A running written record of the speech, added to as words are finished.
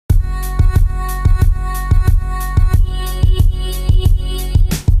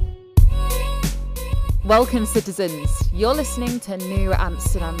Welcome, citizens. You're listening to New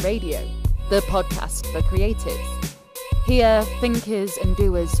Amsterdam Radio, the podcast for creatives. Here, thinkers and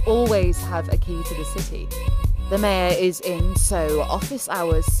doers always have a key to the city. The mayor is in, so office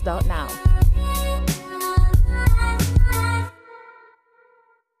hours start now.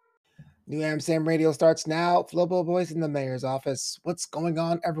 New Amsterdam Radio starts now. Flobo Boys in the mayor's office. What's going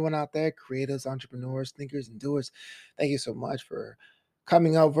on, everyone out there? Creatives, entrepreneurs, thinkers, and doers. Thank you so much for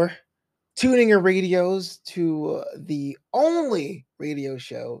coming over, tuning your radios to the only radio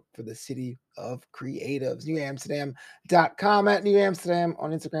show for the city of creatives. NewAmsterdam.com, at New Amsterdam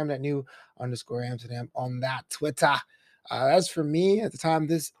on Instagram, at New_Amsterdam on that Twitter. As for me, at the time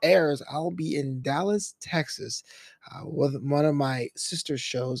this airs, I'll be in Dallas, Texas, with one of my sister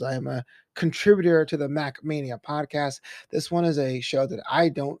shows. I am a contributor to the Mac Mania podcast. This one is a show that I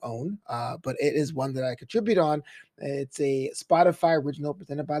don't own, but it is one that I contribute on. It's a Spotify original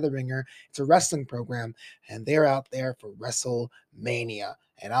presented by The Ringer. It's a wrestling program, and they're out there for WrestleMania.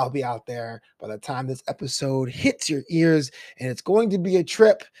 And I'll be out there by the time this episode hits your ears, and it's going to be a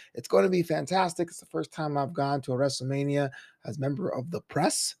trip. It's going to be fantastic. It's the first time I've gone to a WrestleMania as a member of the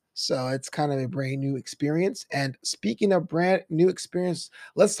press, so it's kind of a brand new experience. And speaking of brand new experience,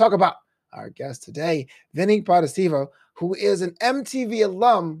 let's talk about our guest today, Vinny Potestivo, who is an MTV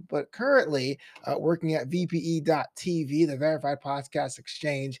alum, but currently working at VPE.TV, the Verified Podcast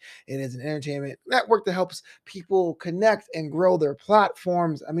Exchange. It is an entertainment network that helps people connect and grow their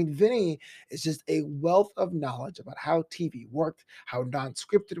platforms. I mean, Vinny is just a wealth of knowledge about how TV worked, how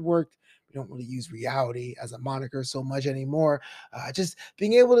non-scripted worked. We don't really use reality as a moniker so much anymore. Just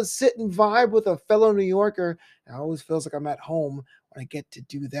being able to sit and vibe with a fellow New Yorker, it always feels like I'm at home when I get to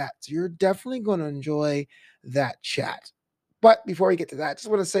do that. So you're definitely going to enjoy that chat. But before we get to that, I just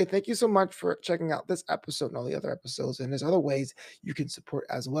want to say thank you so much for checking out this episode and all the other episodes. And there's other ways you can support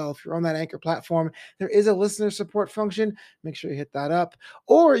as well. If you're on that Anchor platform, there is a listener support function. Make sure you hit that up.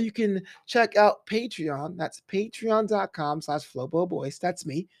 Or you can check out Patreon. That's patreon.com/FloboBoys. That's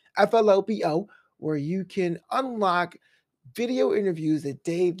me, FLOBO, where you can unlock video interviews the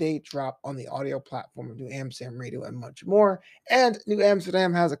day they drop on the audio platform of New Amsterdam Radio and much more. And New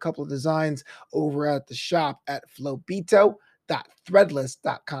Amsterdam has a couple of designs over at the shop at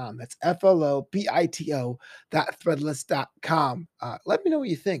Flobito.threadless.com. That's FLOBITO.threadless.com. Let me know what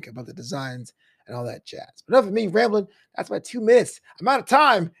you think about the designs and all that jazz. But enough of me rambling. That's my 2 minutes. I'm out of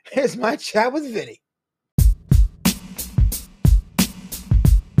time. Here's my chat with Vinny.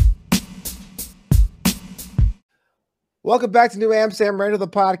 Welcome back to New Amsterdam Radio, the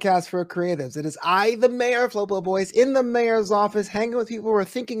podcast for creatives. It is I, the mayor, Flobo Boys, in the mayor's office, hanging with people who are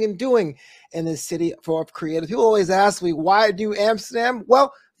thinking and doing in this city for creatives. People always ask me, why New Amsterdam?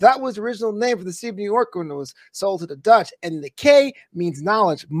 Well, that was the original name for the city of New York when it was sold to the Dutch, and the K means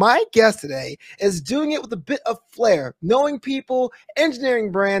knowledge. My guest today is doing it with a bit of flair, knowing people,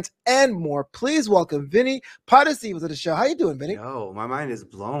 engineering brands, and more. Please welcome Vinny Potestivo to the show. How you doing, Vinny? Oh, my mind is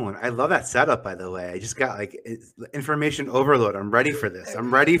blown. I love that setup, by the way. I just got information overload. I'm ready for this.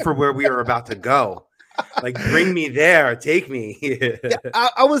 I'm ready for where we are about to go. Like, bring me there. Take me. Yeah,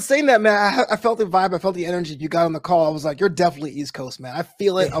 I was saying that, man. I felt the vibe. I felt the energy you got on the call. I was like, you're definitely East Coast, man. I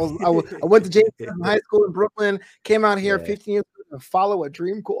feel it. I went to Jamestown High School in Brooklyn, came out here 15 years ago to follow a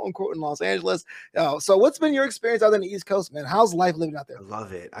dream, quote unquote, in Los Angeles. So what's been your experience out on the East Coast, man? How's life living out there? I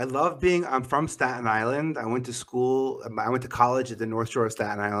love it. I love I'm from Staten Island. I went to college at the North Shore of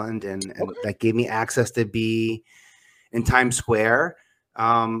Staten Island, and that gave me access to be in Times Square.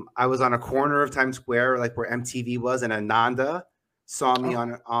 I was on a corner of Times Square, like where MTV was, and Ananda saw me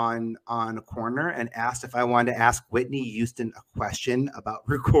on a corner and asked if I wanted to ask Whitney Houston a question about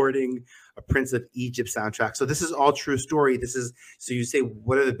recording a Prince of Egypt soundtrack. So this is all true story. So you say,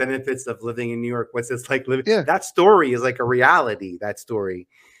 what are the benefits of living in New York? What's this like living? Yeah. That story is like a reality, that story.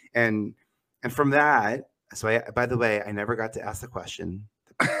 And from that, so by the way, I never got to ask the question.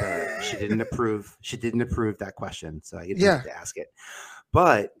 She didn't approve that question. So I didn't have to ask it.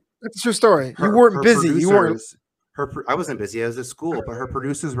 But that's a true story. You weren't busy. You weren't. I wasn't busy. I was at school, but her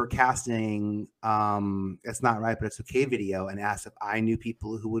producers were casting It's Not Right, But It's Okay video, and asked if I knew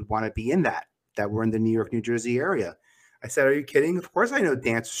people who would want to be in that were in the New York, New Jersey area. I said, "Are you kidding? Of course I know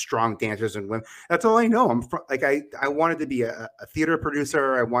strong dancers and women. That's all I know. I'm from, like I wanted to be a theater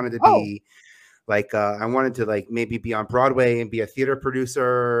producer. I wanted to be I wanted to maybe be on Broadway and be a theater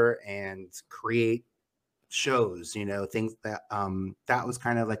producer and create shows, things that was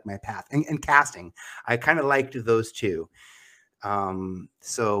kind of like my path, and casting. I kind of liked those two.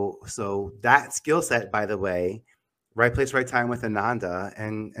 So that skill set, by the way, right place, right time with Ananda,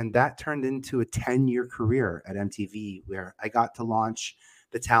 and that turned into a 10-year career at MTV, where I got to launch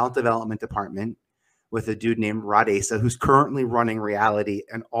the talent development department, with a dude named Rod Asa, who's currently running reality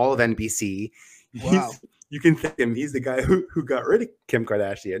and all of NBC. Wow. You can think him. He's the guy who got rid of Kim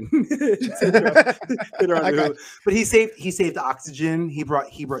Kardashian. But he saved Oxygen. He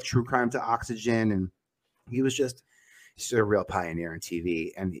brought true crime to Oxygen, and he's a real pioneer in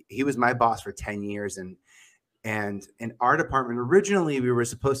TV. And he was my boss for 10 years. And in our department, originally we were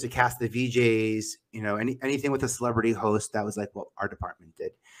supposed to cast the VJs, anything with a celebrity host. That was like what our department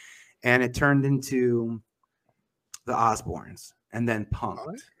did. And it turned into the Osbournes, and then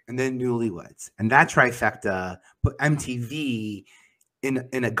Punk'd, and then Newlyweds. And that trifecta put MTV in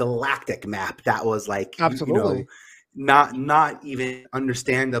a galactic map that was like, absolutely not even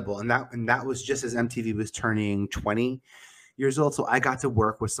understandable. And that was just as MTV was turning 20 years old. So I got to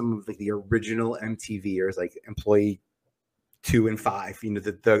work with some of the original MTVers, like employee 2 and 5. I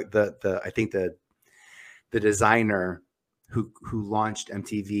think the designer who launched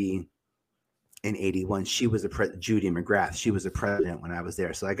MTV in 81, she was Judy McGrath. She was a president when I was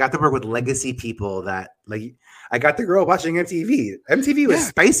there. So I got to work with legacy people that I got to grow up watching MTV. MTV was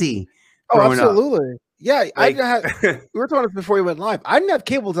spicy. Oh, absolutely. Up. Yeah. We were talking before we went live. I didn't have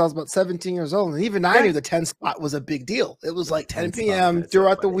cable until I was about 17 years old. And even I knew the 10 spot was a big deal. It was like 10 p.m.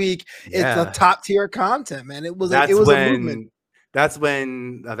 throughout the week. Yeah. It's the top tier content, man. It was a movement. That's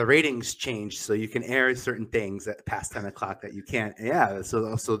when the ratings changed, so you can air certain things at past 10 o'clock that you can't. Yeah,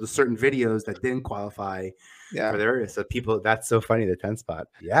 so the certain videos that didn't qualify for the area. So people, that's so funny, the 10 spot.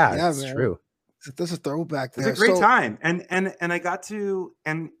 Yeah, that's true. There's a throwback there. It's a great time, and I got to,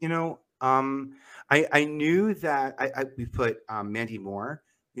 and I knew that we put Mandy Moore,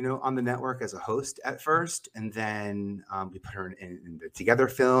 on the network as a host at first, and then we put her in the Together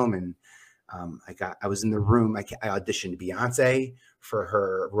film, and I was in the room. I auditioned Beyonce for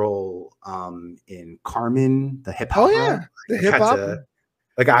her role in Carmen, the hip hop. Oh yeah, the hip hop.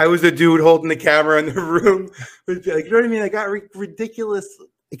 I was the dude holding the camera in the room. You know what I mean? I got ridiculous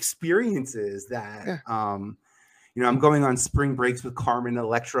experiences that. I'm going on spring breaks with Carmen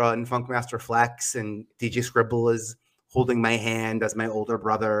Electra and Funkmaster Flex, and DJ Scribble is holding my hand as my older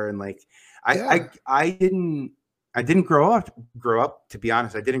brother, and I didn't grow up, to be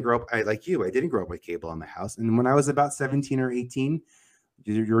honest. I didn't grow up. I didn't grow up with cable in my house. And when I was about 17 or 18,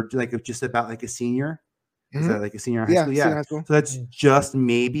 you're just about a senior. Mm-hmm. Is that like a senior in high school? Yeah. High school. So that's just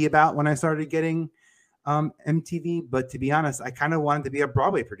maybe about when I started getting MTV. But to be honest, I kind of wanted to be a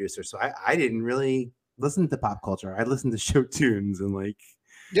Broadway producer. So I didn't really listen to pop culture. I listened to show tunes and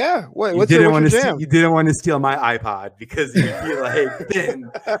Yeah. Wait, you didn't want to steal my iPod because you'd be like,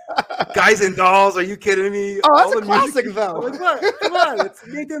 Ben, Guys and Dolls, are you kidding me? Oh, that's a classic though. Come on, it's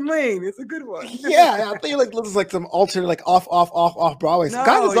Nathan Lane. It's a good one. Yeah, I think looks like some alternate, off Broadway. No,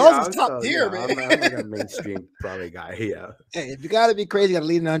 Guys and Dolls is top tier, man. I'm a mainstream Broadway guy. Yeah. Hey, if you gotta be crazy, you gotta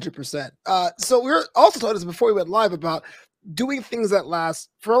lead 100%. So we were also talking this before we went live about doing things that last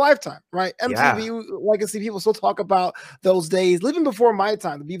for a lifetime, right? MTV legacy, people still talk about those days, living before my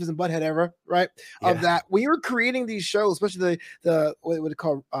time, the Beavis and Butthead era, right? Of that, when you were creating these shows, especially the what they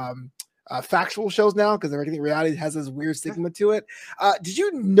call factual shows now, because everything reality has this weird stigma to it. Did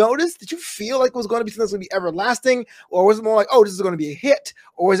you feel like it was going to be something that's going to be everlasting, or was it more like, oh, this is going to be a hit,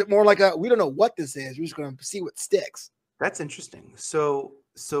 or is it more like we don't know what this is, we're just going to see what sticks? That's interesting. So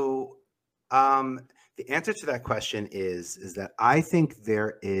the answer to that question is that I think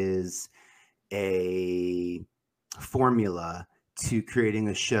there is a formula to creating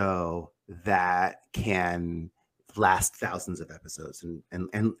a show that can last thousands of episodes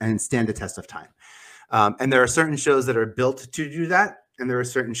and stand the test of time. And there are certain shows that are built to do that, and there are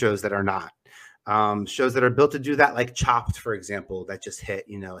certain shows that are not. Shows that are built to do that, like Chopped, for example, that just hit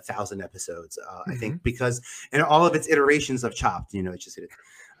 1,000 episodes. I think because in all of its iterations of Chopped, it just hit it.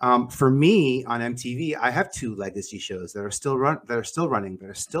 For me on MTV, I have 2 legacy shows that are still running, that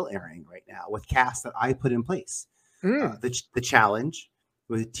are still airing right now with casts that I put in place. The Challenge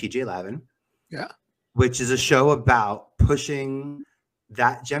with TJ Lavin, which is a show about pushing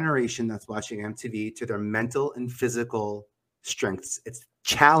that generation that's watching MTV to their mental and physical strengths. It's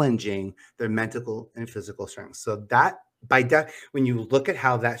challenging their mental and physical strengths. So that when you look at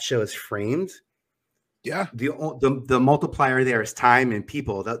how that show is framed, the multiplier there is time and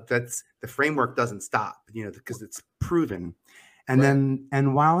people. That's the framework doesn't stop, because it's proven. And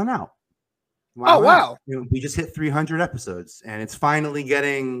then Wild 'N Out. Wow. We just hit 300 episodes, and it's finally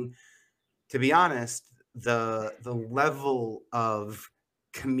getting, to be honest, the level of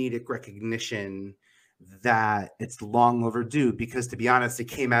comedic recognition that it's long overdue, because to be honest, it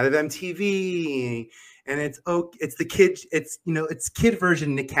came out of MTV. And it's the kids, it's kid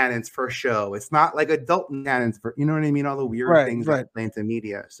version Nick Cannon's first show. It's not like adult Nick Cannon's, you know what I mean? All the weird things that play into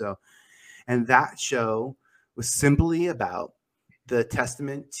media. So, And that show was simply about the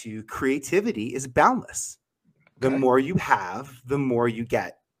testament to creativity is boundless. The more you have, the more you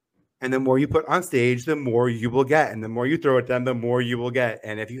get. And the more you put on stage, the more you will get. And the more you throw at them, the more you will get.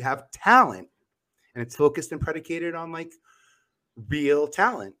 And if you have talent and it's focused and predicated on like real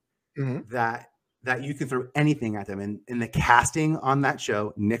talent, that you can throw anything at them. And in the casting on that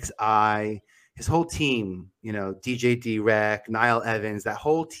show, Nick's eye, his whole team, you know, DJ D-Rec, Niall Evans, that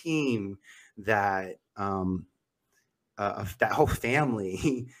whole team, that that whole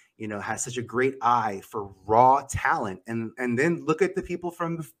family, you know, has such a great eye for raw talent. And then look at the people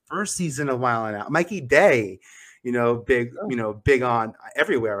from the first season of Wild 'N Out. Mikey Day, you know, big on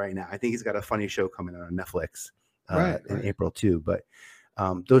everywhere right now. I think he's got a funny show coming out on Netflix in April too. But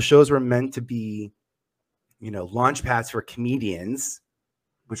those shows were meant to be, you know, launch pads for comedians,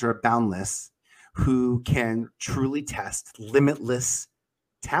 which are boundless, who can truly test limitless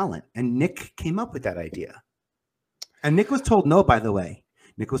talent. And Nick came up with that idea. And Nick was told no, by the way.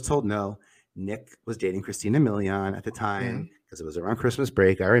 Nick was told no. Nick was dating Christina Milian at the time because it was around Christmas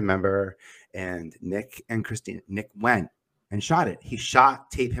break, I remember. And Nick went and shot it. He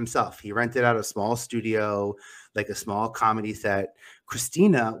shot tape himself. He rented out a small studio, like a small comedy set.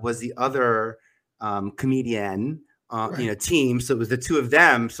 Christina was the other comedian you know, team. So it was the two of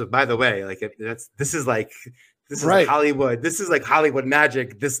them. So by the way, like this is like Hollywood. This is like Hollywood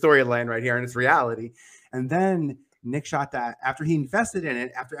magic, this storyline right here, and it's reality. And then Nick shot that after he invested in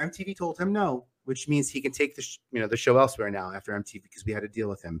it, after MTV told him no, which means he can take the show elsewhere now after MTV, because we had to deal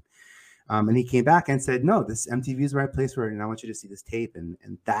with him. And he came back and said, no, this MTV is the right place for it, and I want you to see this tape. And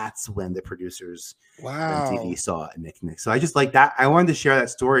that's when the producers MTV saw it, Nick. So I just like that. I wanted to share that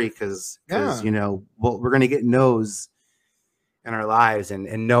story because you know, well, we're going to get no's in our lives,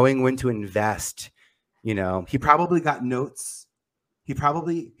 and knowing when to invest. You know, he probably got notes. He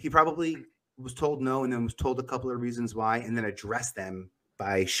probably was told no, and then was told a couple of reasons why, and then addressed them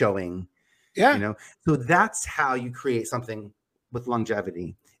by showing. You know, so that's how you create something with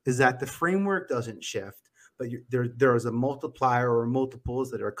longevity. Is that the framework doesn't shift, but there is a multiplier or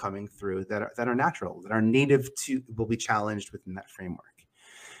multiples that are coming through that are natural, that are native to, will be challenged within that framework.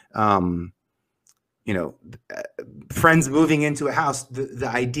 You know, friends moving into a house, the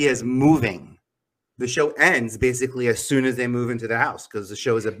idea is moving. The show ends basically as soon as they move into the house, because the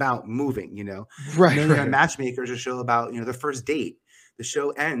show is about moving, you know. Matchmakers, a show about, you know, the first date. The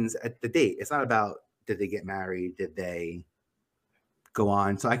show ends at the date. It's not about, did they get married? Did they go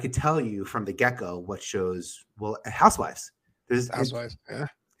on? So I could tell you from the get-go what shows. Well, Housewives. There's Housewives, yeah.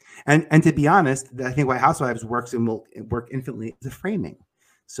 And to be honest, I think why Housewives works and will work infinitely is the framing.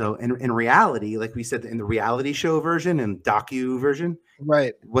 So in reality, like we said, in the reality show version and docu version,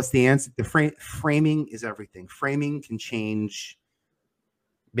 right? What's the answer? The framing is everything. Framing can change,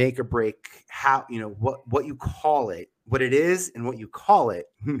 make or break how, you know, what you call it, what it is, and what you call it,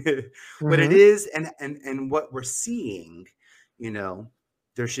 what it is, and what we're seeing. You know,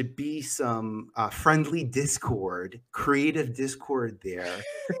 there should be some friendly discord, creative discord there.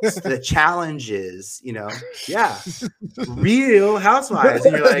 The challenge is, you know, real Housewives.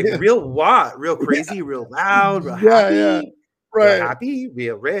 And you're like, real what? Real crazy, real loud, real happy, real happy,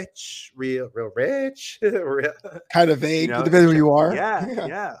 real rich, real rich, real, kind of vague, you know, depending on who you are.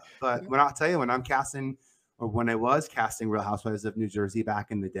 Yeah. But when I'll tell you, when I'm casting, or when I was casting Real Housewives of New Jersey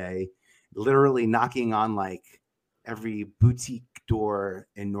back in the day, literally knocking on like every boutique door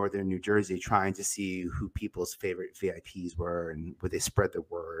in northern New Jersey, trying to see who people's favorite VIPs were and would they spread the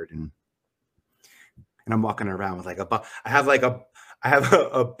word. And I'm walking around with like I have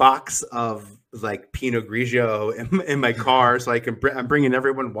a box of like Pinot Grigio in my car, so I'm bringing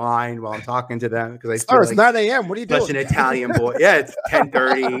everyone wine while I'm talking to them, because I feel it's 9 a.m. What are you doing? Such an Italian boy. Yeah, it's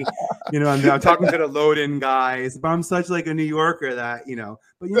 10:30. You know, I'm talking to the load-in guys, but I'm such like a New Yorker that, you know.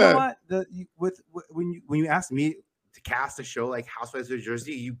 But you know what? When you ask me to cast a show like Housewives of New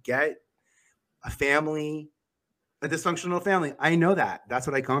Jersey, you get a family, a dysfunctional family. I know that. That's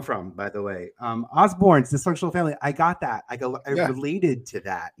what I come from, by the way. Osborne's dysfunctional family. I got that. I related to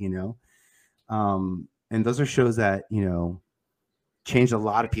that, you know. And those are shows that, you know, changed a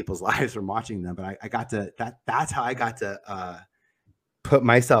lot of people's lives from watching them. But I got to that's how I got to put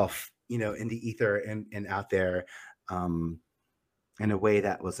myself, you know, in the ether and out there. In a way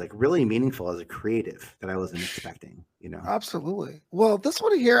that was like really meaningful as a creative that I wasn't expecting, you know? Absolutely. Well, this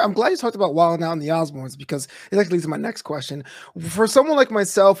one here, I'm glad you talked about Wild 'N Out and the Osbournes, because it actually leads to my next question. For someone like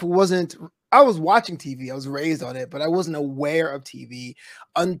myself who I was watching TV, I was raised on it, but I wasn't aware of TV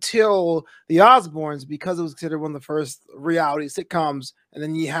until the Osbournes, because it was considered one of the first reality sitcoms and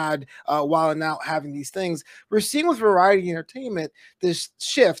then you had Wild 'N Out having these things. We're seeing with Variety Entertainment this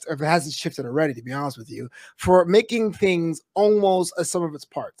shift, or if it hasn't shifted already, to be honest with you, for making things almost as some of its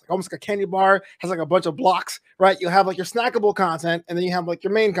parts, like almost like a candy bar has like a bunch of blocks, right? You have like your snackable content, and then you have like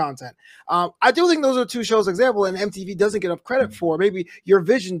your main content. I do think those are two shows example, and MTV doesn't get enough credit for. Maybe Your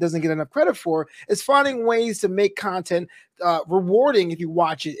Vision doesn't get enough credit for, is finding ways to make content rewarding if you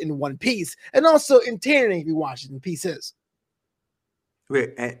watch it in one piece, and also entertaining if you watch it in pieces.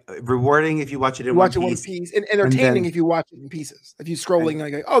 Wait, rewarding if you watch it in one piece, and entertaining if you watch it in pieces. If you're scrolling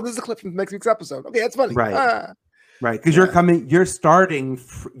and like, oh, this is a clip from next week's episode. Okay, that's funny. Right, right. Because you're starting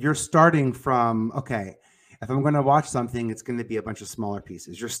from, okay, if I'm going to watch something, it's going to be a bunch of smaller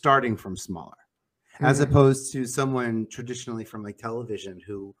pieces. You're starting from smaller, as opposed to someone traditionally from like television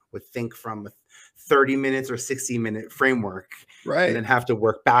who would think from a 30 minutes or 60-minute framework, right, and then have to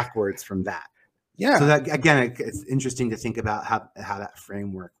work backwards from that. Yeah. So that, again, it's interesting to think about how that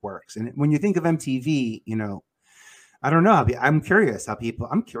framework works. And when you think of MTV, you know, I don't know. I'm curious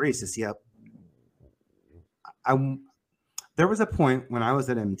to see how. There was a point when I was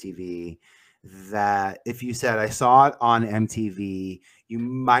at MTV that if you said I saw it on MTV, you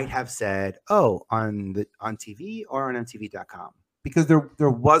might have said, "Oh, on TV or on MTV.com," because there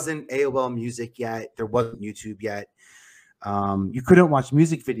wasn't AOL Music yet, there wasn't YouTube yet. You couldn't watch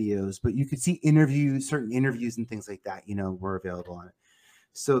music videos, but you could see certain interviews and things like that, you know, were available on it.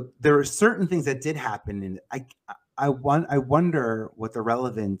 So there were certain things that did happen. And I wonder what the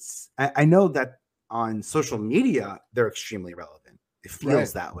relevance, I know that on social media, they're extremely relevant. It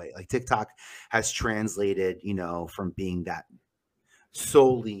feels that way. Like TikTok has translated, you know, from being that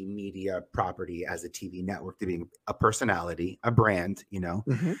solely media property as a TV network to being a personality, a brand, you know.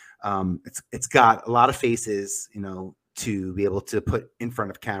 It's got a lot of faces, you know, to be able to put in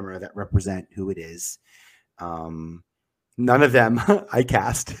front of camera that represent who it is. None of them I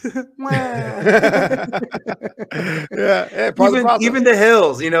cast. Even the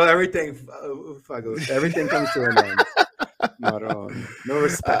Hills, you know, everything comes to an end. No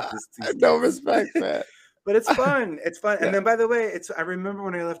respect. No respect, man. But it's fun. It's fun. And then, by the way, I remember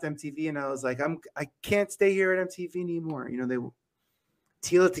when I left MTV and I was like, I can't stay here at MTV anymore. You know,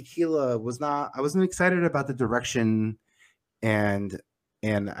 Tila Tequila I wasn't excited about the direction. And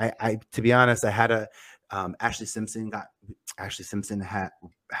I to be honest, I had Ashley Simpson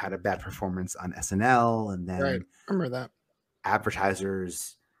had a bad performance on SNL, and then I remember that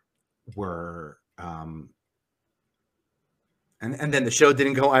advertisers were and then the show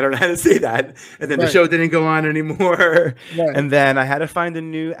didn't go. I don't know how to say that. And then the show didn't go on anymore. And then I had to find a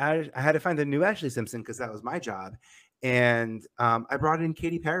new Ashley Simpson because that was my job. And I brought in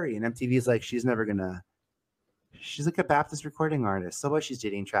Katy Perry, and MTV's like, she's like a Baptist recording artist. So what, she's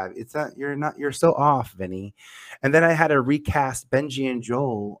dating Travis. You're so off, Vinny. And then I had to recast Benji and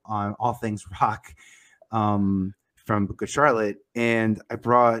Joel on All Things Rock from Book of Charlotte. And I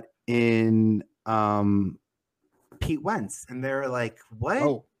brought in Pete Wentz, and they're like, what?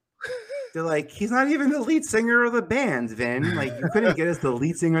 Oh. They're like, he's not even the lead singer of the band, Vin. Like, you couldn't get us the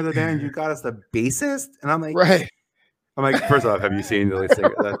lead singer of the band. You got us the bassist. And I'm like, first off, have you seen the lead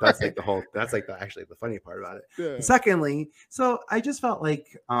singer? That's actually the funny part about it. Yeah. Secondly, so I just felt like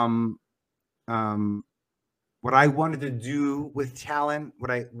what I wanted to do with talent,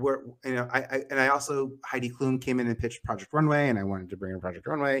 I also, Heidi Klum came in and pitched Project Runway, and I wanted to bring in Project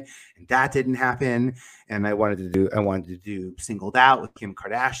Runway, and that didn't happen. And I wanted to do Singled Out with Kim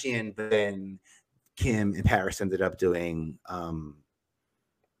Kardashian, but then Kim and Paris ended up doing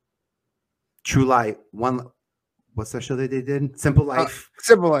True Life. What's that show that they did? Simple Life.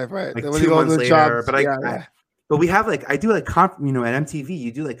 Simple Life, right? Like 2 months later. But we have at MTV,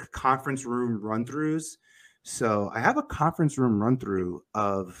 you do like conference room run-throughs. So I have a conference room run-through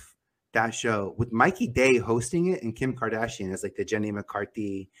of that show with Mikey Day hosting it and Kim Kardashian as like the Jenny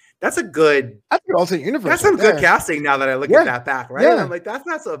McCarthy. That's a good alternate universe. That's some good casting now that I look at that back, right? Yeah. I'm like, that's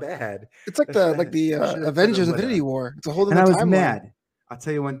not so bad. It's like the Avengers Infinity War. It's a whole different timeline. And I was mad. I'll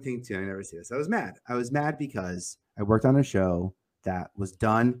tell you one thing too. I never see this. I was mad. I was mad because I worked on a show that was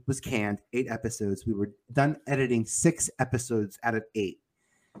canned, 8 episodes. We were done editing 6 episodes out of 8.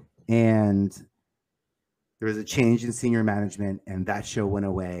 And there was a change in senior management, and that show went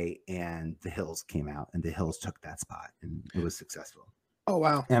away, and The Hills came out, and The Hills took that spot, and it was successful. Oh,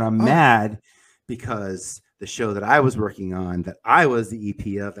 wow. And I'm mad because the show that I was working on, that I was the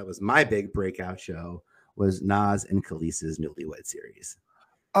EP of, that was my big breakout show, was Nas and Khalees's Newlywed Series.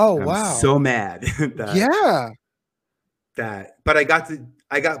 Oh, and wow. I'm so mad. But I'll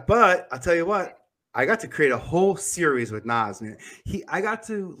tell you what, I got to create a whole series with Nas. Man. I got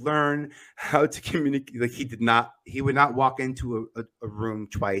to learn how to communicate. Like he would not walk into a room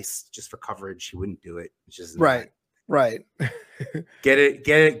twice just for coverage. He wouldn't do it. It's just right. Get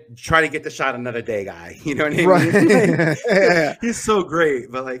it. Try to get the shot another day, guy. You know what I mean? Right. Yeah. He's so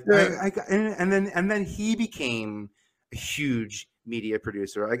great, but like, Yeah. and then he became a huge media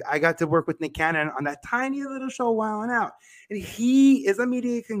producer. Like I got to work with Nick Cannon on that tiny little show Wild 'N Out, and he is a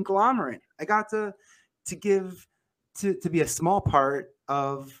media conglomerate. I got to be a small part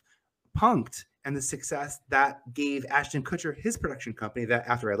of Punk'd and the success that gave Ashton Kutcher his production company that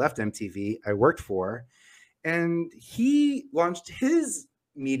after I left MTV I worked for, and he launched his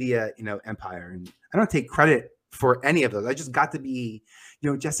media empire. And I don't take credit for any of those. I just got to be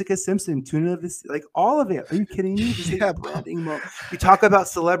Jessica Simpson, Tuna this, like all of it. Are you kidding me? Yeah, branding. You talk about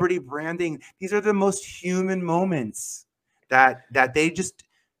celebrity branding. These are the most human moments that they just,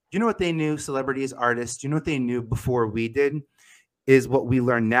 what they knew, celebrities, artists, what they knew before we did is what we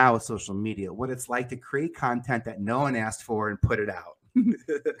learn now with social media, what it's like to create content that no one asked for and put it out.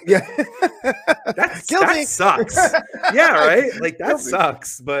 Yeah. That sucks. Yeah, right? Like that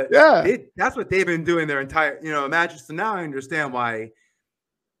sucks. But yeah, that's what they've been doing their entire, imagine. So now I understand why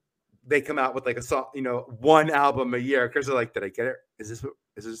they come out with like a song, one album a year, because they're like, did I get it? Is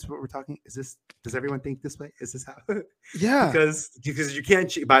this what we're talking? Does everyone think this way? Is this how? Yeah. Because you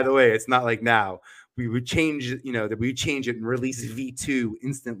can't, by the way, it's not like now we would change it, that we change it and release V2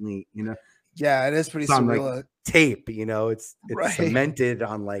 instantly, Yeah, it is pretty surreal. Like tape, it's right. cemented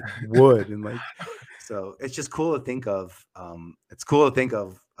on like wood and like, so it's just cool to think of. It's cool to think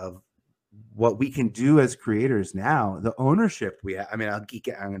of what we can do as creators now, the ownership we have. I mean, I'm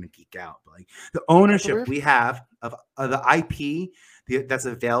going to geek out, but like the ownership we have of the IP that's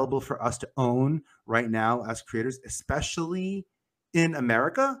available for us to own right now as creators, especially in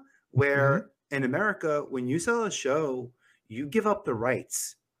America, where in America, when you sell a show, you give up the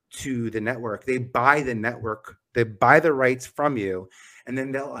rights to the network. They buy the network, they buy the rights from you, and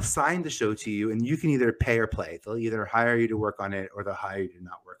then they'll assign the show to you, and you can either pay or play. They'll either hire you to work on it or they'll hire you to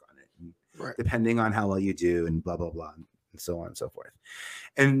not work on it, and depending on how well you do and blah, blah, blah, and so on and so forth.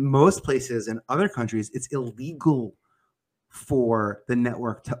 And most places in other countries, it's illegal for the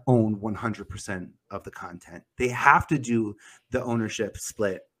network to own 100% of the content. They have to do the ownership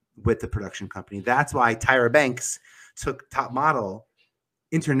split with the production company. That's why Tyra Banks took Top Model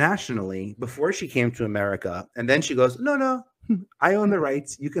internationally before she came to America. And then she goes, no, I own the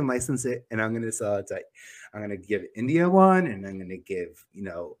rights. You can license it, and I'm going to sell it to, I'm going to give India one, and I'm going to give,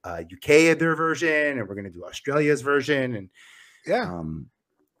 UK their version, and we're going to do Australia's version. And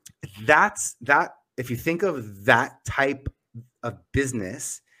that's that. If you think of that type of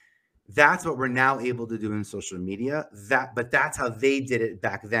business, that's what we're now able to do in social media. But that's how they did it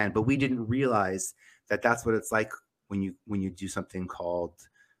back then. But we didn't realize that that's what it's like when you do something called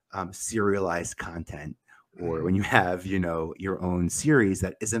serialized content, or when you have your own series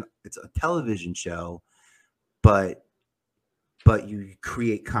it's a television show, but you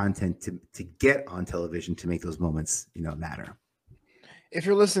create content to get on television to make those moments matter. If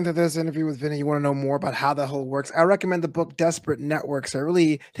you're listening to this interview with Vinny, you want to know more about how the whole works, I recommend the book Desperate Networks. It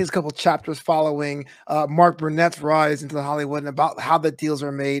really takes a couple chapters following Mark Burnett's rise into Hollywood and about how the deals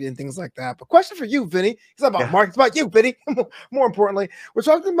are made and things like that. But question for you, Vinny. It's not about Mark, it's about you, Vinny. More importantly, we're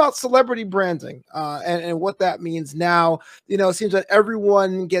talking about celebrity branding and what that means now. It seems like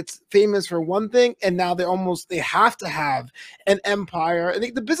everyone gets famous for one thing, and now they have to have an empire. I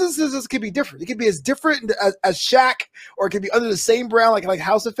think the businesses could be different. It could be as different as Shaq, or it could be under the same brand, like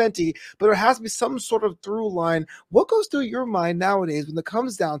House of Fenty, but there has to be some sort of through line. What goes through your mind nowadays when it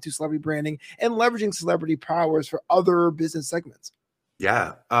comes down to celebrity branding and leveraging celebrity powers for other business segments?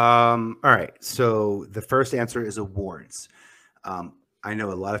 Yeah. All right. So the first answer is awards. I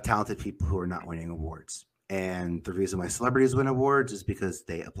know a lot of talented people who are not winning awards. And the reason why celebrities win awards is because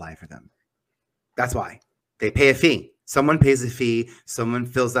they apply for them. That's why. They pay a fee. Someone pays a fee. Someone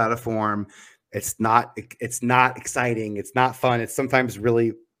fills out a form. It's not exciting. It's not fun. It's sometimes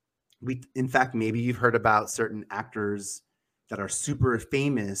really, in fact, maybe you've heard about certain actors that are super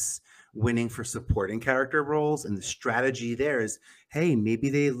famous winning for supporting character roles. And the strategy there is, hey, maybe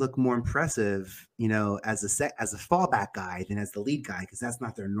they look more impressive, as a fallback guy than as the lead guy, because that's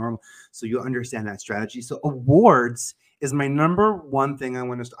not their normal. So you understand that strategy. So awards is my number one thing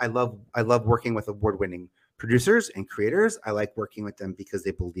I love working with award-winning producers and creators. I like working with them because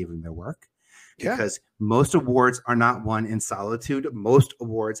they believe in their work. Because most awards are not won in solitude. Most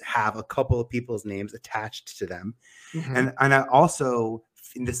awards have a couple of people's names attached to them. And I also,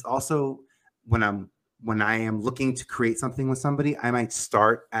 when I'm when I am looking to create something with somebody, I might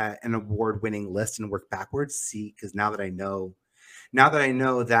start at an award-winning list and work backwards. See, because now that I know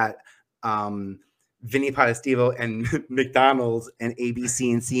that Vinny Potestivo and McDonald's and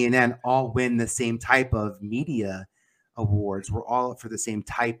ABC and CNN all win the same type of media awards. We're all up for the same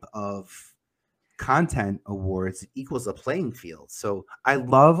type of content awards. It equals a playing field. So I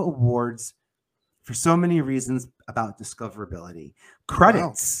love awards for so many reasons about discoverability.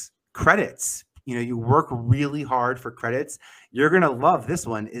 Credits. You know, you work really hard for credits. You're going to love this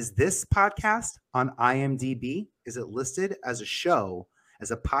one. Is this podcast on IMDb? Is it listed as a show, as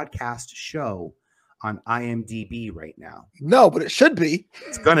a podcast show on IMDb right now? No, but it should be.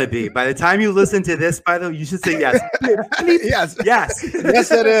 It's going to be. By the time you listen to this, by the way, you should say yes. Yes. Yes.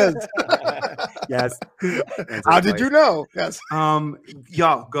 Yes, it is. Yes. How did you know? Yes.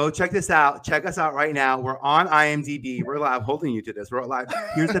 Y'all, go check this out. Check us out right now. We're on IMDb. We're live. Holding you to this. We're live.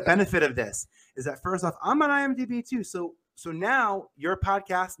 Here's the benefit of this is that first off, I'm on IMDb too. So now your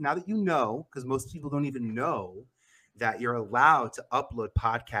podcast, now that you know, because most people don't even know that you're allowed to upload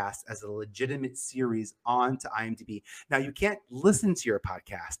podcasts as a legitimate series onto IMDb. Now, you can't listen to your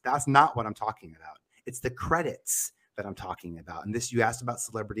podcast. That's not what I'm talking about. It's the credits that I'm talking about. And this, you asked about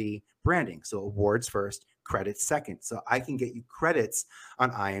celebrity branding. So awards first, credits second. So I can get you credits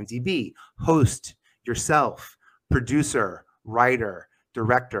on IMDb. Host, yourself, producer, writer,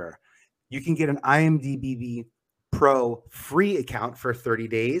 director. You can get an IMDb Pro free account for 30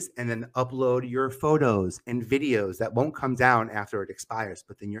 days and then upload your photos and videos that won't come down after it expires,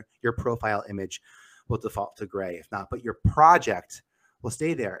 but then your profile image will default to gray if not, but your project will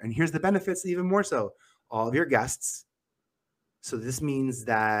stay there. And here's the benefits even more so. All of your guests. So this means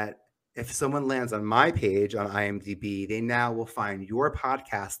that if someone lands on my page on IMDb, they now will find your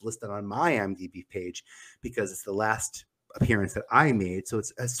podcast listed on my IMDb page because it's the last appearance that I made. So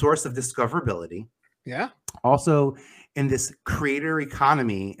it's a source of discoverability. Yeah. Also, in this creator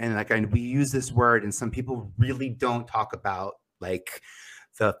economy, and we use this word, and some people really don't talk about like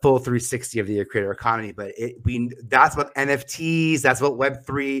the full 360 of the creator economy, but that's what NFTs, that's what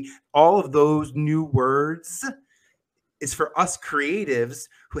Web3, all of those new words is for us creatives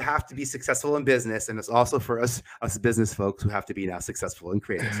who have to be successful in business, and it's also for us business folks who have to be now successful in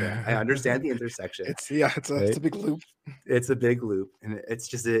creative. So I understand the intersection. It's a big loop. It's a big loop, and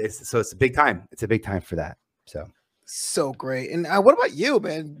it's a big time. It's a big time for that. So great. And what about you,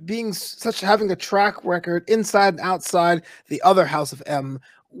 man? Having a track record inside and outside the other House of M.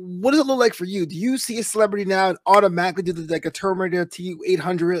 What does it look like for you? Do you see a celebrity now and automatically do like a Terminator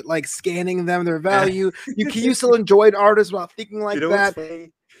T800, like scanning them, their value? Can you still enjoy an artist without thinking like that?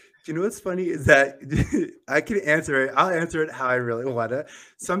 You know what's funny is that I can answer it. I'll answer it how I really want to.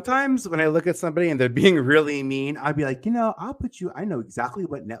 Sometimes when I look at somebody and they're being really mean, I'll be like, I'll put you. I know exactly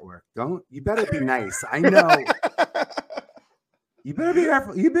what network. You better be nice. I know. You better be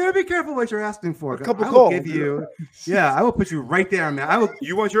careful. You better be careful what you're asking for. I will give you. Yeah, I will put you right there, man.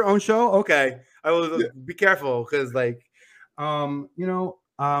 You want your own show? Okay, I will. Be careful because, I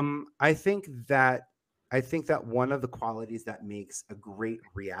think that one of the qualities that makes a great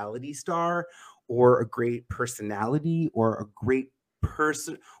reality star, or a great personality, or a great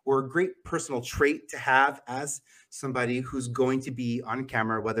person, or a great personal trait to have as somebody who's going to be on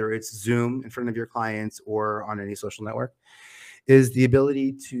camera, whether it's Zoom in front of your clients or on any social network, is the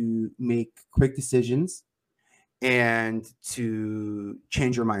ability to make quick decisions and to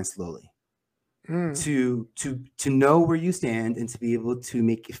change your mind slowly. To know where you stand and to be able to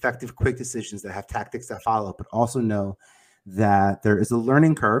make effective, quick decisions that have tactics that follow, but also know that there is a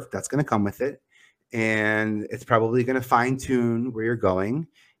learning curve that's going to come with it, and it's probably going to fine tune where you're going.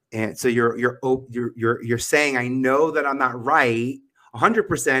 And so you're saying, I know that I'm not right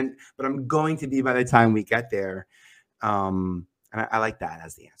 100%, but I'm going to be by the time we get there. And I like that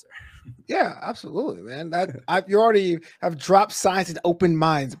as the answer. Yeah, absolutely, man. You already have dropped science and open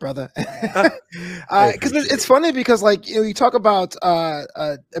minds, brother. Because it's funny because, you talk about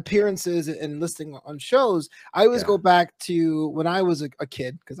appearances and listing on shows. I always go back to when I was a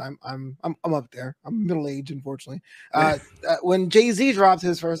kid, because I'm up there. I'm middle aged, unfortunately. When Jay-Z dropped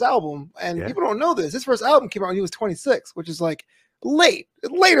his first album, and people don't know this, his first album came out when he was 26, which is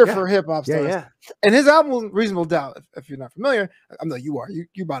later for hip hop stars. Yeah. And his album, Reasonable Doubt, if you're not familiar, I know you are.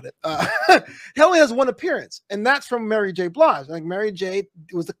 You bought it. He only has one appearance, and that's from Mary J. Blige. Like, Mary J.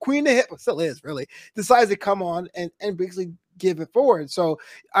 was the queen of hip, still is really, decides to come on and basically give it forward. So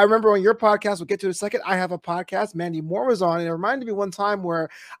I remember on your podcast, we'll get to it in a second, I have a podcast, Mandy Moore was on, and it reminded me one time where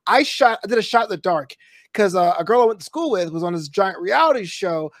I did a shot in the dark, because a girl I went to school with was on this giant reality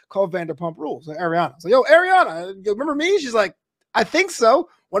show called Vanderpump Rules, like Ariana. So, yo, Ariana, you remember me? She's like, I think so.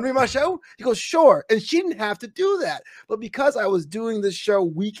 want to be on my show? He goes, sure. And she didn't have to do that. But because I was doing this show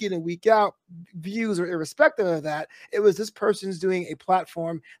week in and week out, views are irrespective of that. It was this person's doing a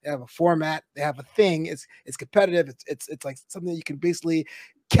platform. They have a format. They have a thing. It's competitive. It's like something that you can basically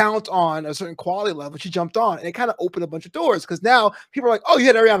count on a certain quality level. She jumped on, and it kind of opened a bunch of doors because now people are like, oh, you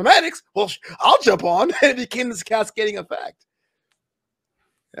had Ariana Madix? Well, I'll jump on. And it became this cascading effect.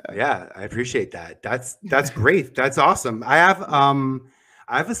 Yeah, I appreciate that. That's great. That's awesome. I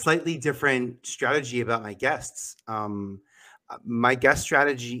have a slightly different strategy about my guests. My guest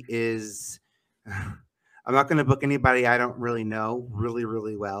strategy is I'm not going to book anybody I don't really know really,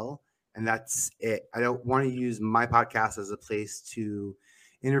 really well. And that's it. I don't want to use my podcast as a place to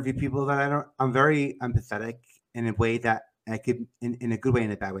interview people that I'm very empathetic in a way that I could, in a good way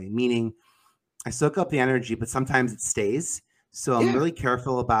and a bad way, meaning I soak up the energy, but sometimes it stays. So I'm really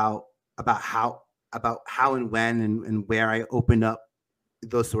careful about how and when and where I open up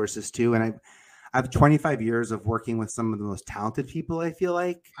those sources to. And I have 25 years of working with some of the most talented people, I feel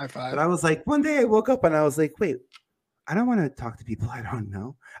like. High five. But I was like, one day I woke up and I was like, wait, I don't want to talk to people I don't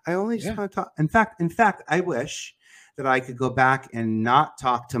know. I only just want to talk. In fact, I wish that I could go back and not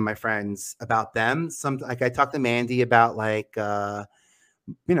talk to my friends about them. Like I talked to Mandy about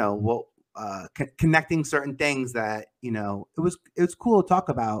connecting certain things that, it was cool to talk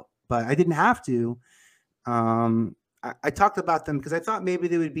about, but I didn't have to. I talked about them because I thought maybe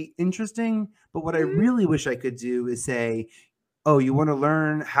they would be interesting. But what I really wish I could do is say, oh, you want to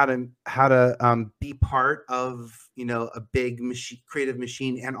learn how to be part of, a big creative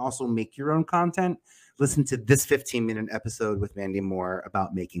machine and also make your own content. Listen to this 15-minute episode with Mandy Moore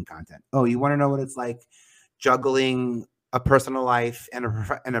about making content. Oh, you want to know what it's like juggling a personal life and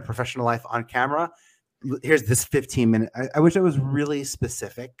a professional life on camera? Here's this 15-minute. I wish I was really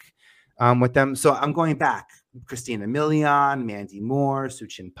specific with them. So I'm going back. Christina Milian, Mandy Moore,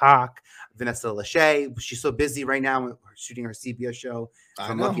 Suchin Pak, Vanessa Lachey. She's so busy right now shooting her CBS show. So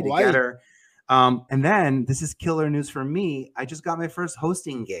I'm lucky to get her. And then this is killer news for me. I just got my first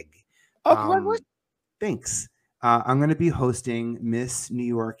hosting gig. Oh, thanks. I'm going to be hosting Miss New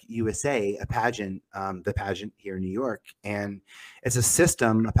York USA, a pageant, the pageant here in New York. And it's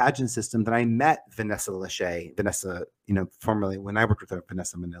a pageant system that I met Vanessa Lachey. Vanessa, formerly when I worked with her,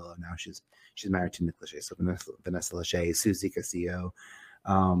 Vanessa Manillo. Now she's married to Nick Lachey. So Vanessa Lachey, Susie Castillo,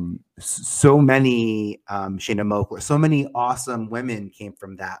 so many, Shayna Mokler, so many awesome women came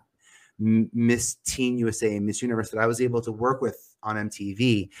from that Miss Teen USA and Miss Universe that I was able to work with on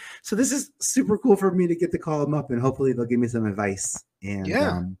MTV. So this is super cool for me to get to call them up, and hopefully they'll give me some advice,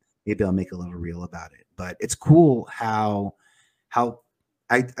 and maybe I'll make a little reel about it. But it's cool how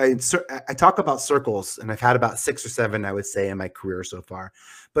I talk about circles, and I've had about 6 or 7, I would say, in my career so far.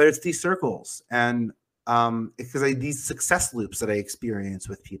 But it's these circles, and because these success loops that I experience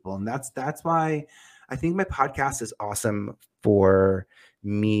with people, and that's why I think my podcast is awesome for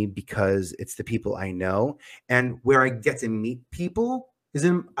me, because it's the people I know, and where I get to meet people is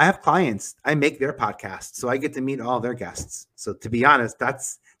I have clients, I make their podcasts, so I get to meet all their guests. So to be honest,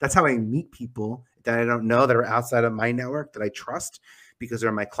 that's how I meet people that I don't know, that are outside of my network, that I trust because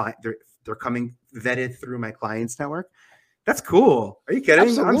they're my client. They're coming vetted through my clients network. That's cool. Are you kidding?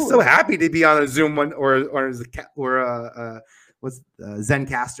 Absolutely. I'm so happy to be on a Zoom one or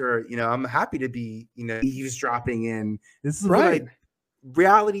Zencaster. I'm happy to be eavesdropping in. This is right.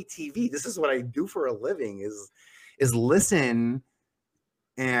 Reality TV. This is what I do for a living. Is listen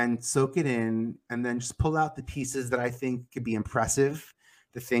and soak it in, and then just pull out the pieces that I think could be impressive,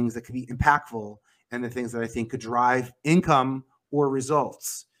 the things that could be impactful, and the things that I think could drive income or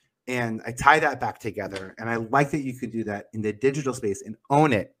results. And I tie that back together. And I like that you could do that in the digital space and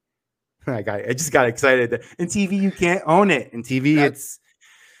own it. I just got excited. In TV, you can't own it. In TV,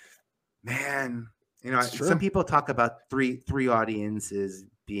 some people talk about three audiences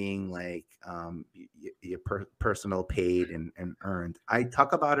being like your personal, paid, and earned. I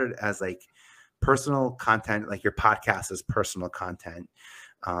talk about it as like personal content, like your podcast is personal content.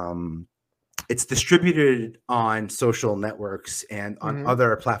 It's distributed on social networks and on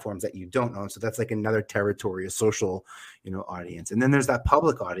other platforms that you don't own. So that's like another territory, a social, audience. And then there's that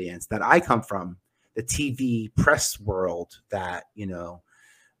public audience that I come from, the TV press world that, you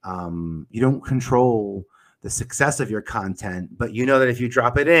don't control the success of your content, but that if you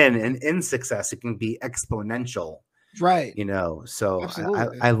drop it in success, it can be exponential. Right. So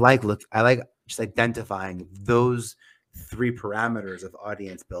I like just identifying those 3 parameters of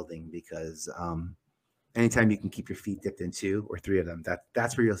audience building, because anytime you can keep your feet dipped in 2 or 3 of them,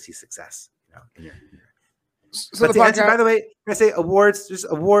 that's where you'll see success. So but to answer, by the way, I say awards, just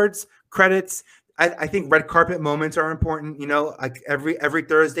awards, credits. I think red carpet moments are important. You know, like every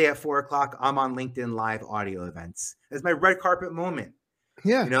Thursday at 4 o'clock, I'm on LinkedIn Live audio events. It's my red carpet moment.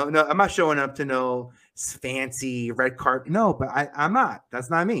 Yeah. You know, no, I'm not showing up to no fancy red carpet. No, but I'm not. That's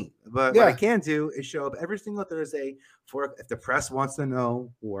not me. But what I can do is show up every single Thursday for if the press wants to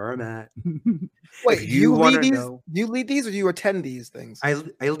know where I'm at. Wait, you lead these? Do you lead these or do you attend these things? I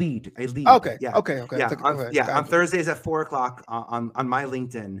lead. Okay. Yeah. Okay. Yeah. On Thursdays at 4 o'clock on my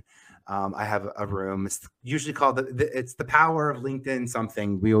LinkedIn. I have a room. It's usually called it's the power of LinkedIn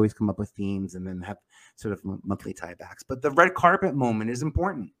something. We always come up with themes and then have sort of monthly tiebacks. But the red carpet moment is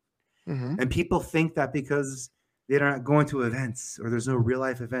important. And people think that because they're not going to events or there's no real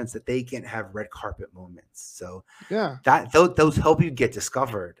life events that they can't have red carpet moments. So those help you get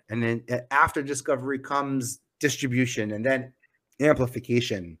discovered. And then after discovery comes distribution and then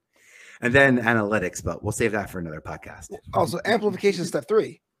amplification and then analytics. But we'll save that for another podcast. Also, amplification is step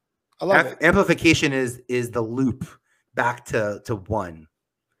 3. I love it. Amplification is the loop back to 1.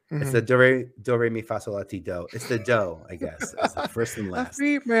 It's the do re mi fa sol la ti do. It's the do, I guess. It's the first and last.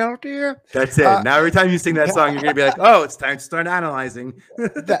 That's it. Now every time you sing that song, you're gonna be like, "Oh, it's time to start analyzing."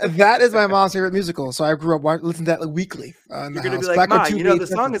 that is my mom's favorite musical, so I grew up listening to that you you're gonna be like, "Ma, you know, the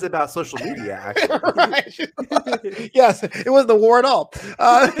song is about social media." Actually, yes, it wasn't the war at all.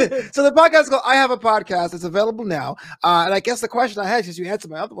 So the podcast is called "I Have a Podcast." It's available now, and I guess the question I had, since you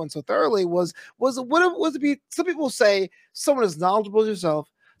answered my other one so thoroughly, was what would it be? Some people say someone as knowledgeable as yourself.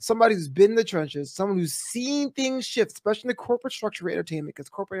 Somebody who's been in the trenches, someone who's seen things shift, especially in the corporate structure of entertainment, because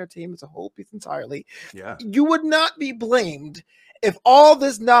corporate entertainment is a whole piece entirely. Yeah. You would not be blamed if all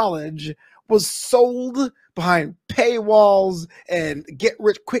this knowledge was sold behind paywalls and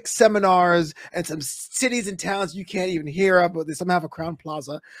get-rich-quick seminars and some cities and towns you can't even hear of, but they somehow have a Crown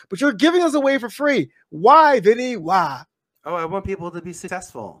Plaza. But you're giving us away for free. Why, Vinny? Why? Oh, I want people to be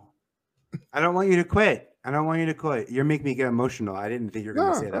successful. I don't want you to quit. You're making me get emotional. I didn't think you were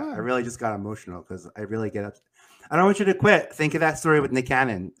going to say that. I really just got emotional because I really get up. I don't want you to quit. Think of that story with Nick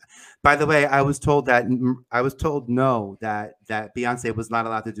Cannon. By the way, I was told no, that Beyonce was not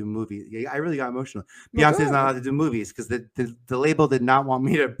allowed to do movies. I really got emotional. Beyonce is not allowed to do movies because the label did not want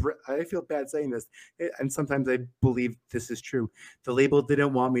me to. I feel bad saying this, and sometimes I believe this is true. The label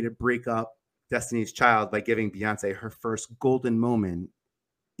didn't want me to break up Destiny's Child by giving Beyonce her first golden moment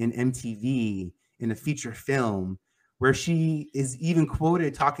in MTV. In a feature film where she is even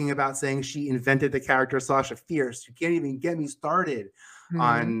quoted talking about saying she invented the character Sasha Fierce. You can't even get me started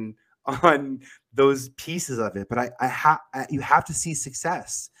on those pieces of it. But you have to see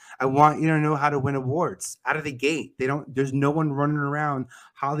success. I want you to know how to win awards out of the gate. There's no one running around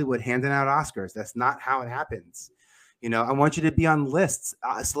Hollywood handing out Oscars. That's not how it happens. You know, I want you to be on lists.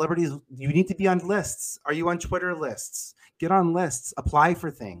 Celebrities, you need to be on lists. Are you on Twitter lists? Get on lists, apply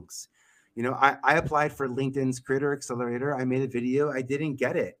for things. You know, I applied for LinkedIn's Creator Accelerator. I made a video. I didn't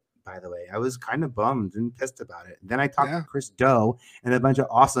get it, by the way. I was kind of bummed and pissed about it. Then I talked to Chris Do and a bunch of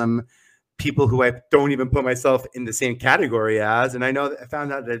awesome people who I don't even put myself in the same category as. And I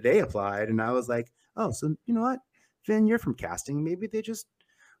found out that they applied. And I was like, oh, so you know what, Vin, you're from casting. Maybe they just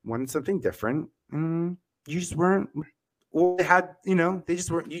wanted something different. You just weren't, or they had, you know, you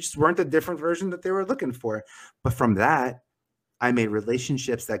just weren't the different version that they were looking for. But from that, I made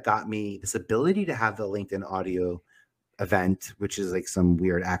relationships that got me this ability to have the LinkedIn audio event, which is like some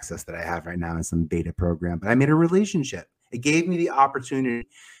weird access that I have right now in some beta program. But I made a relationship. It gave me the opportunity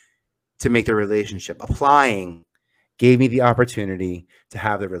to make the relationship. Applying gave me the opportunity to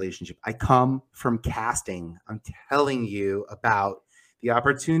have the relationship. I come from casting. I'm telling you about the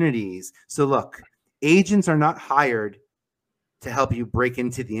opportunities. So look, agents are not hired to help you break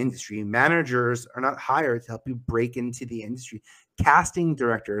into the industry. Managers are not hired to help you break into the industry. Casting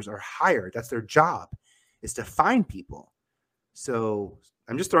directors are hired. That's their job, is to find people. So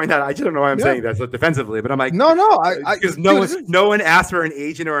I'm just throwing that. I just don't know why I'm saying that so defensively, but I'm like, no, because no one asked for an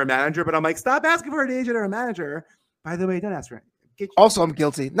agent or a manager, but I'm like, stop asking for an agent or a manager. By the way, don't ask for it. Also, I'm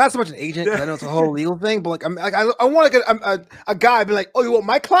guilty. Not so much an agent. I know it's a whole legal thing, but like, I want to get a guy be like, oh, you want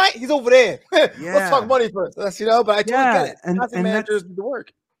my client? He's over there. Let's talk money first. That's, you know, but I totally get it. And managers do the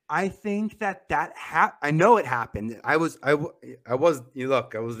work. I think that I know it happened. I was Vinny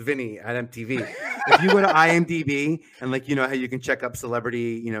at MTV. If you go to IMDb and like, you know how you can check up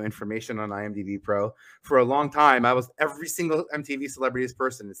celebrity, you know, information on IMDb Pro, for a long time, I was every single MTV celebrity's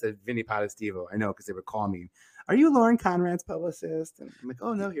person that said Vinny Potestivo. I know, because they would call me, are you Lauren Conrad's publicist? And I'm like,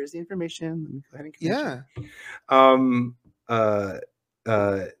 oh no, here's the information. Let me go ahead and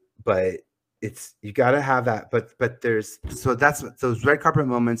but it's, you got to have that, but that's what those red carpet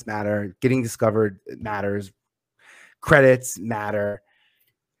moments matter. Getting discovered matters. Credits matter.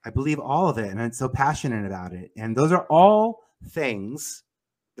 I believe all of it, and I'm so passionate about it. And those are all things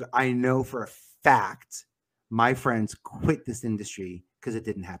that I know for a fact my friends quit this industry because it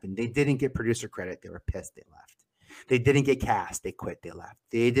didn't happen. They didn't get producer credit. They were pissed. They left. They didn't get cast. They quit. They left.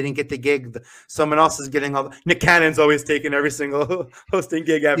 They didn't get the gig. Someone else is getting all. Nick Cannon's always taking every single hosting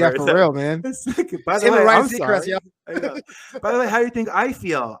gig ever. Yeah, for real, man. By the way, I'm sorry. By the way, how do you think I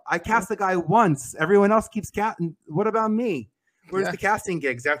feel? I cast the guy once. Everyone else keeps casting. What about me? Where's the casting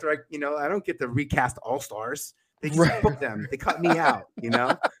gigs after I don't get to recast All Stars. They just book them. They cut me out,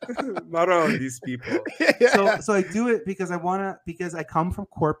 Maron, these people. So I do it because because I come from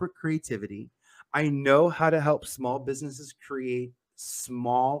corporate creativity. I know how to help small businesses create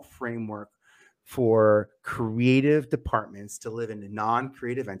small framework for creative departments to live in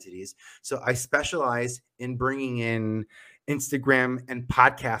non-creative entities. So I specialize in bringing in Instagram and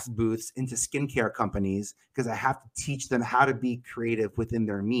podcast booths into skincare companies because I have to teach them how to be creative within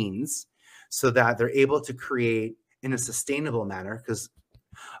their means so that they're able to create in a sustainable manner.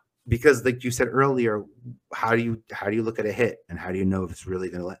 Because like you said earlier, how do you look at a hit and how do you know if it's really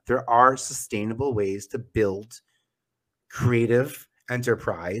going to there are sustainable ways to build creative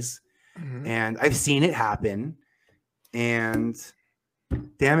enterprise. And I've seen it happen, and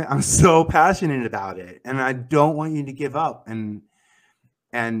damn it, I'm so passionate about it. And I don't want you to give up. And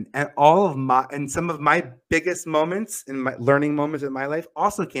all of some of my biggest moments and my learning moments in my life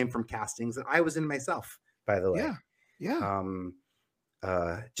also came from castings that I was in myself, by the way.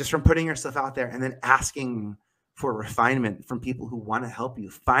 Just from putting yourself out there and then asking for refinement from people who want to help you,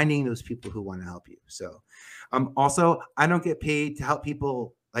 finding those people who want to help you. So also, I don't get paid to help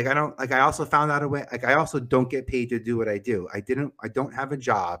people. I also found out a way, I also don't get paid to do what I do. I don't have a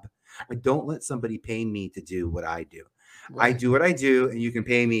job. I don't let somebody pay me to do what I do. I do what I do, and you can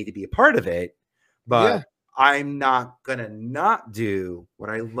pay me to be a part of it, but I'm not going to not do what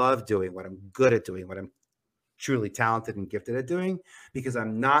I love doing, what I'm good at doing, what I'm truly talented and gifted at doing, because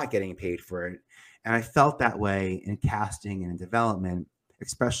I'm not getting paid for it. And I felt that way in casting and in development,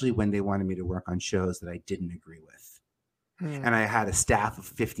 especially when they wanted me to work on shows that I didn't agree with. And I had a staff of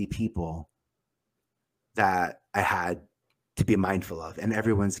 50 people that I had to be mindful of, and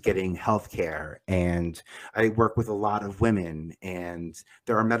everyone's getting healthcare. And I work with a lot of women, and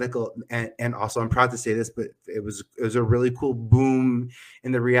there are medical, and also I'm proud to say this, but it was a really cool boom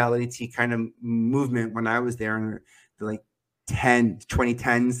in the reality kind of movement when I was there in the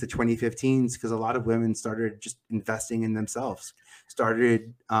 2010s to 2015s, because a lot of women started just investing in themselves,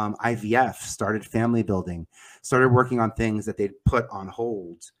 started IVF, started family building, started working on things that they'd put on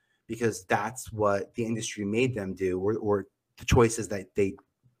hold because that's what the industry made them do, or the choices that they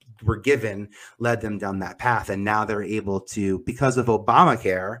were given led them down that path. And now they're able to, because of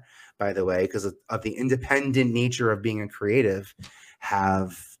Obamacare, by the way, because of the independent nature of being a creative,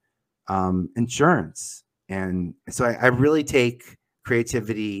 have insurance. And so I really take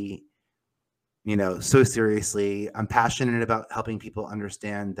creativity, so seriously. I'm passionate about helping people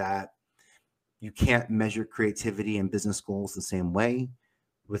understand that you can't measure creativity and business goals the same way.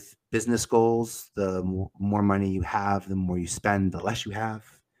 With business goals, the more money you have, the more you spend, the less you have.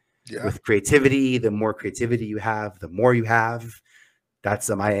 With creativity, the more creativity you have, the more you have. That's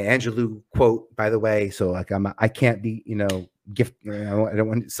a Maya Angelou quote, by the way. So I can't be, gift. I don't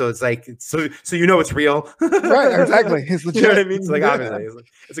want. So it's so it's real, right? Exactly. It's legit. You know what I mean? So obviously,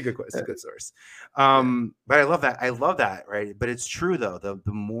 it's a good source. But I love that, right? But it's true though. The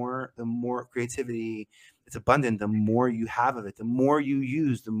more creativity, it's abundant. The more you have of it, the more you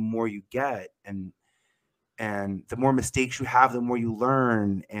use, the more you get, and the more mistakes you have, the more you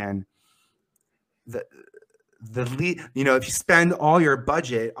learn. And if you spend all your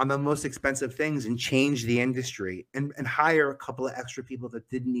budget on the most expensive things and change the industry and hire a couple of extra people that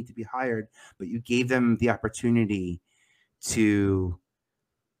didn't need to be hired, but you gave them the opportunity to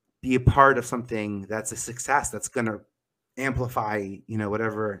be a part of something that's a success, that's going to amplify,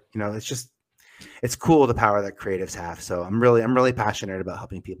 whatever, it's cool, the power that creatives have. So I'm really passionate about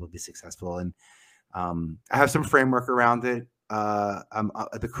helping people be successful. And I have some framework around it.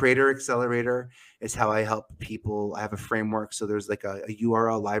 The Creator Accelerator is how I help people. I have a framework. So there's like a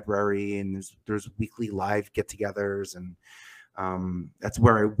URL library, and there's weekly live get-togethers, and that's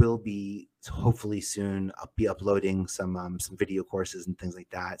where I will be hopefully soon. I'll be uploading some video courses and things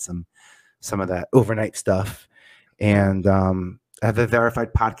like that, some of that overnight stuff. And I have a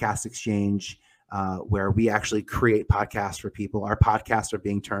Verified Podcast Exchange where we actually create podcasts for people. Our podcasts are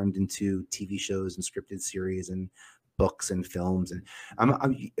being turned into TV shows and scripted series and books and films. And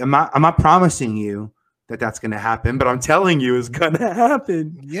I'm not promising you that that's going to happen, but I'm telling you it's going to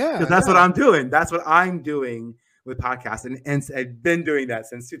happen. Yeah, because that's what I'm doing. That's what I'm doing with podcasts, and I've been doing that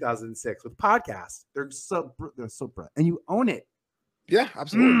since 2006 with podcasts. They're so bright, and you own it. Yeah,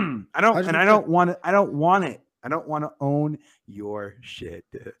 absolutely. I don't want it. I don't want to own your shit.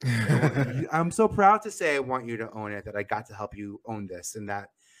 I'm so proud to say I want you to own it, that I got to help you own this, and that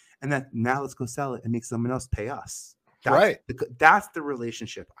now let's go sell it and make someone else pay us. That's the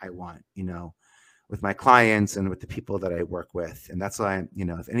relationship I want, with my clients and with the people that I work with. And that's why,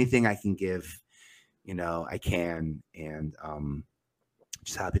 if anything I can give, I can, and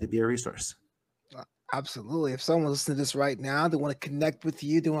just happy to be a resource. Absolutely. If someone listening to this right now, they want to connect with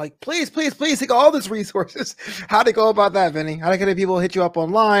you, they're like, please take all these resources. How do they go about that, Vinny? How can people hit you up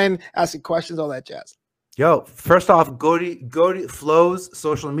online, asking questions, all that jazz? Yo, first off, go to Flow's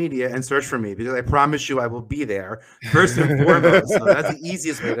social media and search for me, because I promise you I will be there first and foremost. So that's the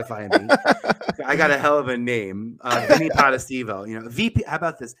easiest way to find me. I got a hell of a name, Vinny Potestivo. VP. How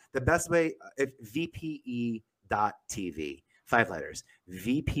about this? The best way, if VPE.TV, 5 letters,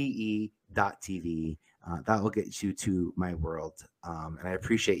 VPE.TV. That will get you to my world, and I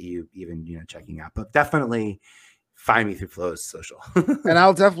appreciate you even checking out. But definitely find me through Flow's social. And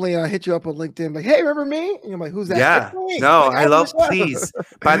I'll definitely hit you up on LinkedIn. Like, hey, remember me? And you're like, who's that? Yeah. No, I love, please.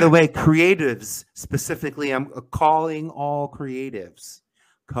 By the way, creatives specifically, I'm calling all creatives.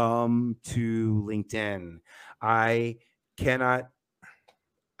 Come to LinkedIn. I can't.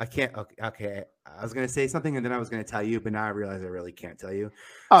 Okay. I was going to say something and then I was going to tell you, but now I realize I really can't tell you.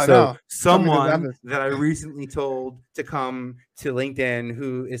 Oh, so no. Someone that I recently told to come to LinkedIn,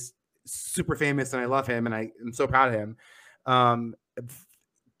 who is super famous and I love him and I am so proud of him,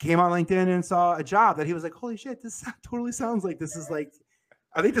 came on LinkedIn and saw a job that he was like, holy shit, this totally sounds like, this is like,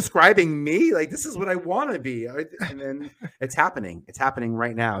 are they describing me? Like, this is what I want to be. And then it's happening. It's happening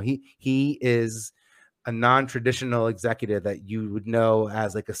right now. He is a non-traditional executive that you would know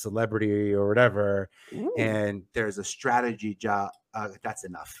as like a celebrity or whatever. Ooh. And there's a strategy job. That's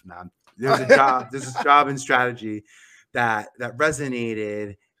enough. Now there's a job. There's a job in strategy that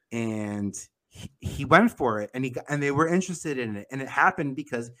resonated, and he went for it, and they were interested in it. And it happened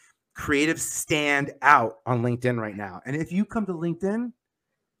because creatives stand out on LinkedIn right now. And if you come to LinkedIn,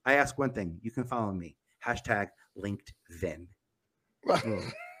 I ask one thing: you can follow me. #LinkedVin.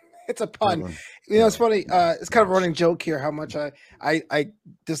 It's a pun. It's funny. It's kind of a running joke here how much I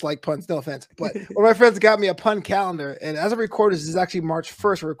dislike puns. No offense. But one of my friends got me a pun calendar. And as I record this is actually March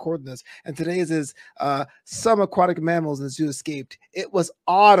 1st. We're recording this. And today's is some aquatic mammals in the zoo escaped. It was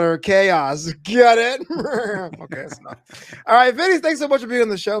otter chaos. Get it? Okay, that's enough. All right, Vinny, thanks so much for being on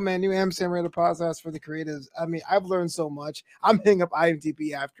the show, man. New Amsterdam Radio podcast for the creatives. I mean, I've learned so much. I'm hitting up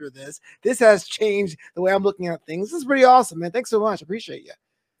IMDb after this. This has changed the way I'm looking at things. This is pretty awesome, man. Thanks so much. Appreciate you.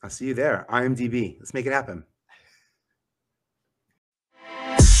 I'll see you there. IMDb. Let's make it happen.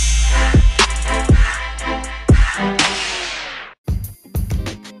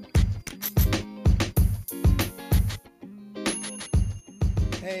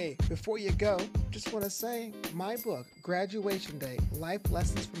 Hey, before you go, just want to say my book, Graduation Day, Life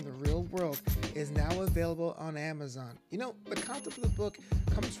Lessons from the Real World, is now available on Amazon. The concept of the book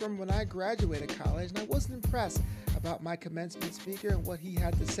comes from when I graduated college and I wasn't impressed about my commencement speaker and what he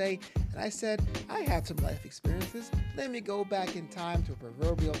had to say. And I said, I had some life experiences. Let me go back in time to a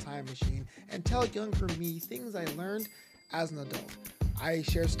proverbial time machine and tell younger me things I learned as an adult. I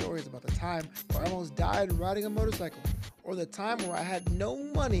share stories about the time where I almost died riding a motorcycle, or the time where I had no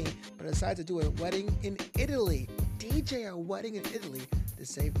money but decided to do a wedding in Italy, DJ a wedding in Italy to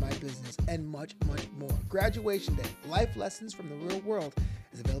save my business, and much, much more. Graduation Day, Life Lessons from the Real World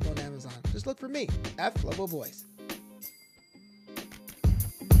is available on Amazon. Just look for me, at Flobo Voice.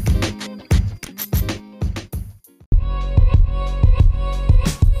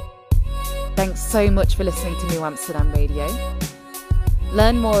 Thanks so much for listening to New Amsterdam Radio.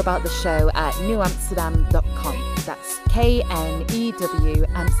 Learn more about the show at newamsterdam.com. That's KNEW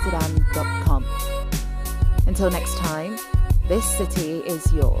Amsterdam.com. Until next time, this city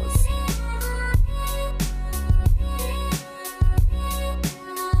is yours.